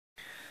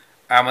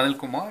I'm Anil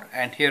Kumar,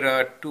 and here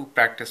are two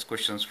practice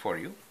questions for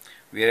you.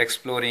 We are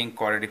exploring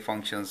quadratic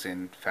functions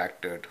in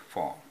factored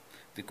form.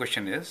 The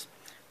question is,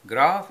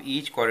 graph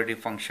each quadratic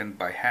function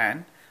by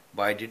hand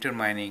by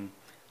determining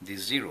the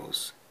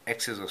zeros,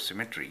 axis of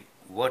symmetry,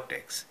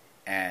 vertex,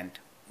 and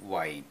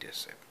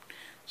y-intercept.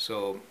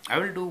 So I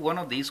will do one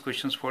of these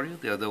questions for you.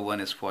 The other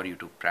one is for you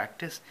to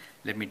practice.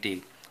 Let me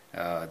take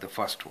the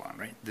first one,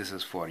 right? This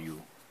is for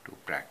you to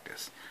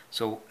practice.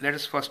 So let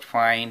us first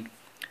find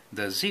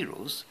the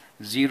zeros.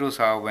 Zeros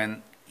are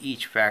when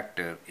each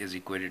factor is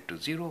equated to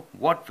 0.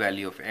 What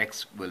value of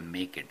x will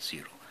make it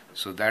 0?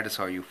 So that is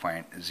how you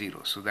find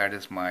 0. So that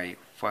is my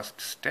first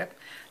step.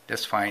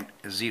 Let's find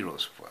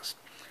zeros first.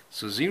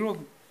 So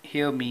 0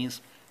 here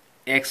means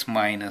x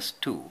minus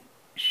 2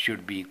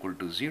 should be equal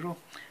to 0.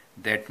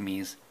 That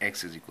means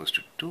x is equals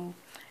to 2,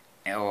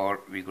 or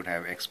we could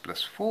have x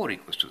plus 4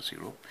 equals to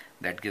 0.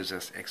 That gives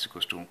us x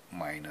equals to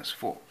minus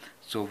 4.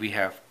 So we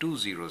have two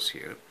zeros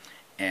here,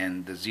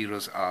 and the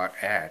zeros are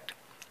at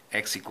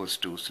x equals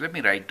 2. So let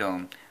me write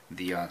down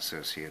the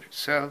answers here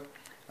itself.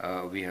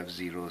 We have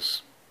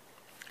zeros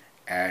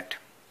at,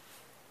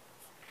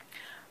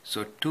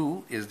 so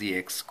 2 is the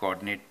x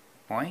coordinate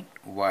point,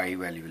 y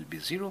value will be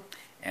 0,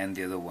 and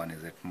the other one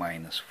is at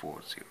minus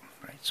 4, 0,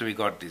 right? So we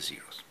got these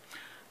zeros.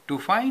 To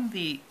find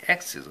the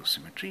axis of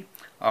symmetry,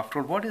 after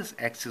all, what is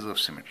axis of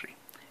symmetry?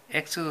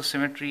 Axis of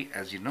symmetry,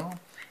 as you know,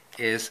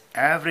 is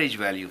average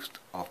values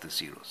of the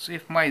zeros. So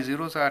if my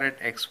zeros are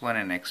at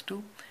x1 and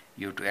x2,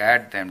 you have to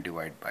add them,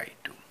 divide by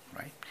 2,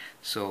 right?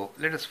 So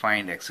let us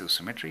find axis of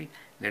symmetry.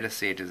 Let us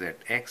say it is at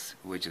x,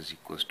 which is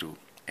equals to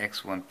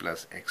x1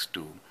 plus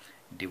x2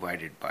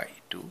 divided by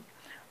 2.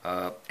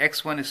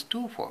 X1 is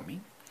 2 for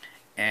me,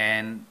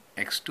 and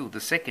x2, the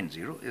second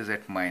zero, is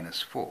at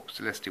minus 4.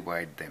 So let's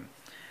divide them,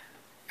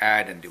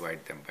 add and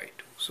divide them by 2.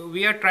 So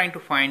we are trying to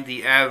find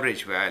the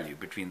average value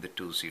between the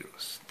two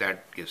zeros.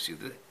 That gives you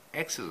the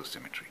axis of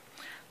symmetry.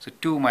 So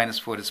 2 minus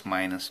 4 is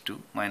minus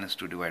 2. Minus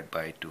 2 divided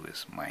by 2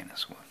 is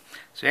minus 1.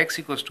 So x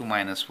equals to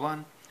minus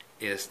 1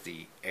 is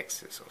the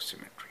axis of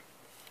symmetry.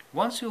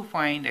 Once you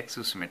find axis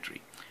of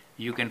symmetry,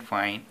 you can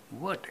find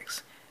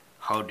vertex.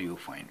 How do you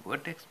find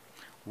vertex?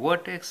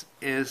 Vertex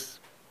is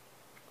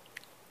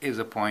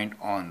a point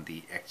on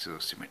the axis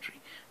of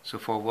symmetry. So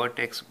for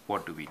vertex,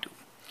 what do?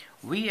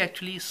 We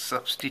actually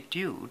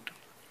substitute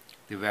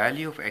the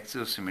value of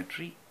axis of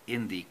symmetry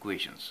in the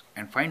equations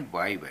and find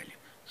y value.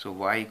 So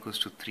y equals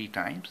to 3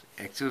 times.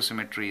 Axis of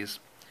symmetry is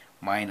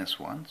minus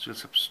 1. So we'll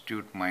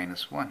substitute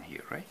minus 1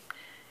 here, right?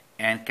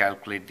 And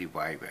calculate the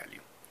y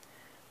value.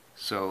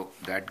 So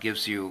that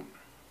gives you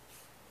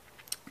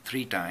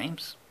 3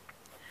 times.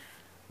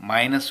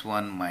 Minus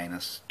 1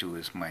 minus 2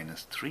 is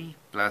minus 3,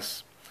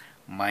 plus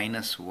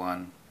minus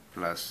 1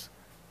 plus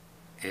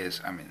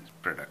is,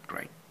 product,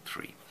 right?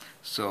 3.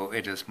 So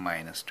it is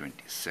minus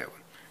 27.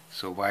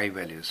 So y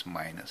value is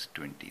minus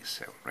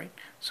 27, right?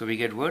 So we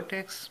get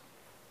vertex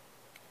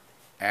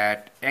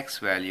at x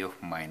value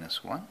of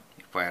minus 1.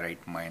 If I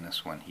write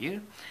minus 1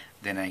 here,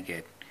 then I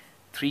get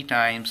 3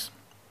 times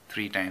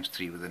 3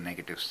 with a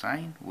negative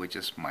sign, which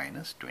is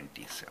minus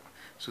 27.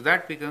 So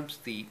that becomes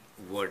the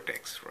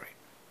vertex, right?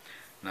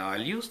 Now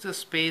I'll use this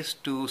space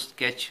to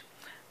sketch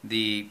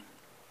the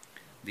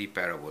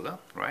parabola,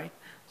 right?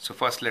 So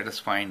first let us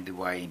find the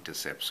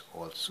y-intercepts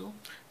also.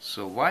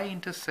 So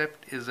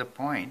y-intercept is a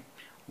point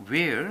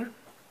where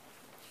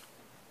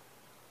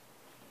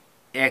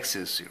x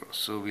is 0.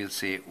 So we'll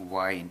say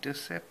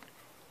y-intercept,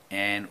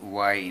 and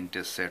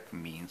y-intercept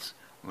means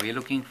we're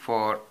looking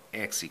for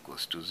x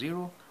equals to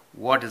 0.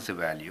 What is the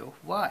value of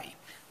y?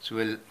 So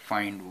we'll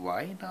find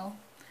y now.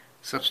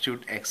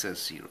 Substitute x as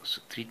 0.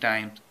 So 3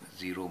 times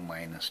 0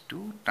 minus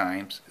 2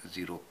 times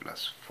 0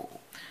 plus 4.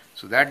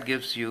 So that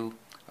gives you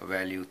a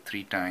value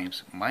 3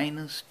 times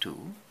minus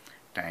 2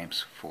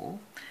 times 4.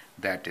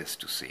 That is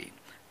to say,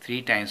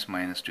 3 times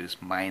minus 2 is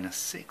minus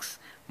 6.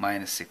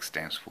 Minus 6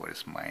 times 4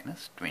 is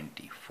minus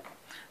 24.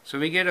 So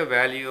we get a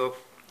value of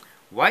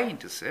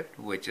y-intercept,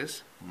 which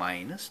is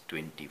minus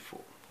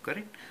 24.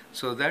 Correct?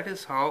 So that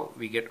is how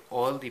we get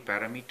all the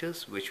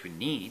parameters which we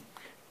need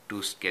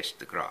to sketch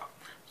the graph.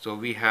 So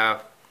we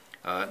have,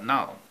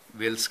 now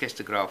we'll sketch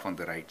the graph on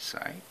the right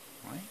side,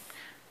 right?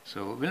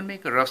 So we'll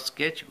make a rough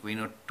sketch. We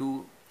know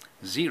two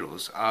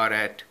zeros are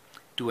at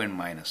 2 and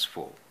minus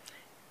 4.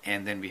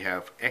 And then we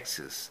have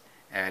x's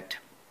at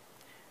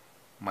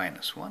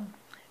minus 1.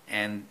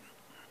 And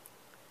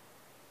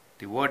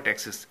the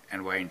vertexes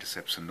and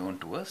y-intercepts are known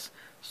to us.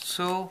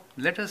 So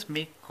let us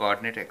make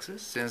coordinate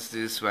axis, since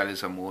these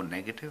values are more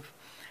negative.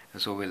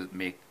 So we'll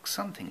make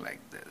something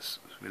like this.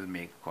 We'll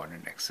make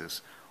coordinate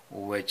axis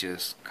which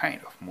is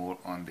kind of more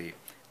on the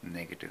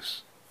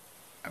negatives.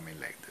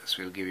 Like this.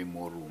 We'll give you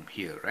more room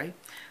here, right?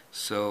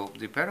 So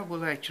the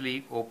parabola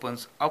actually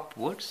opens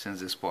upwards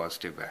since it's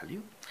positive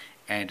value,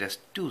 and it has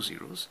two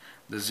zeros.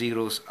 The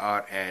zeros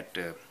are at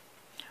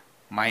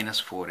minus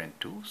 4 and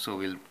 2. So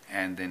we'll,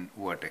 and then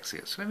vertex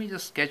here. So let me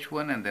just sketch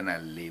one and then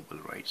I'll label,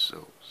 right?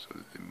 So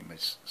let me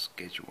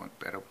sketch one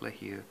parabola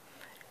here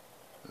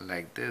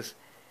like this,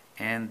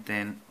 and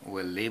then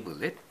we'll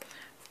label it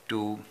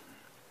to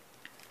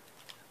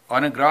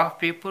On a graph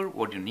paper,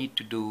 what you need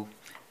to do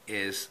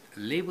is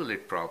label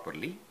it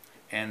properly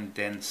and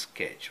then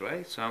sketch,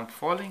 right? So I'm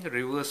following a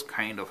reverse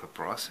kind of a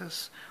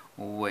process,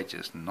 which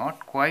is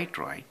not quite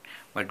right,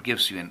 but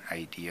gives you an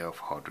idea of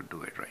how to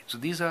do it right. So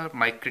these are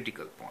my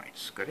critical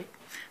points, correct?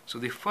 So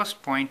the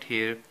first point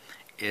here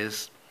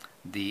is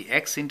the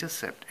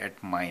x-intercept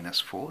at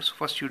 -4. So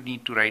first you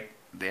need to write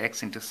the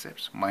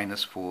x-intercepts,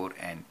 -4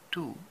 and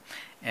 2,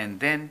 and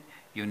then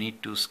you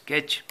need to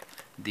sketch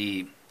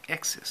the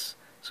x's.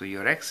 So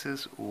your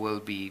x's will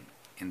be,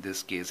 in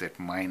this case, at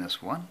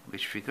 -1,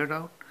 which figured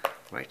out,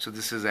 right? So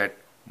this is at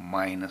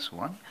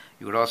 -1.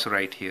 You would also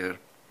write here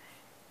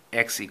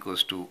x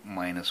equals to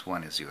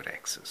 -1 is your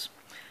x's.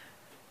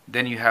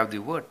 Then you have the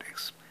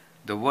vertex.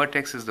 The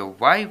vertex is the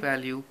y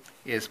value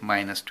is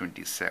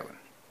 -27.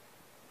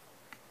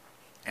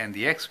 And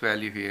the x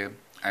value here,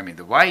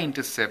 the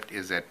y-intercept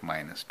is at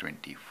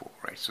 -24,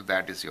 right? So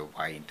that is your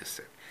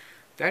y-intercept.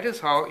 That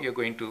is how you're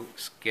going to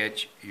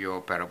sketch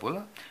your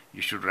parabola.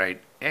 You should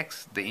write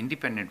x, the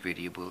independent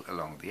variable,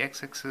 along the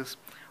x-axis,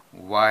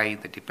 y,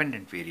 the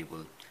dependent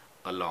variable,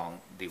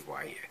 along the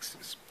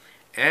y-axis.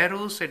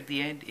 Arrows at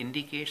the end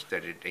indicates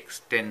that it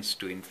extends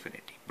to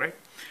infinity, right?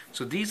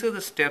 So these are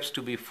the steps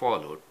to be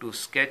followed to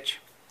sketch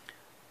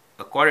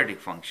a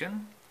quadratic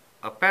function,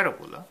 a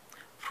parabola,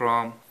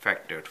 from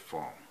factored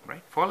form,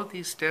 right? Follow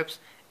these steps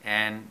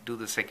and do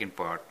the second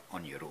part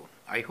on your own.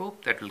 I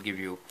hope that will give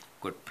you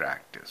good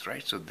practice,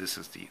 right? So this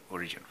is the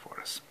origin for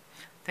us.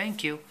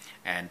 Thank you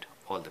and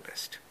all the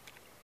best.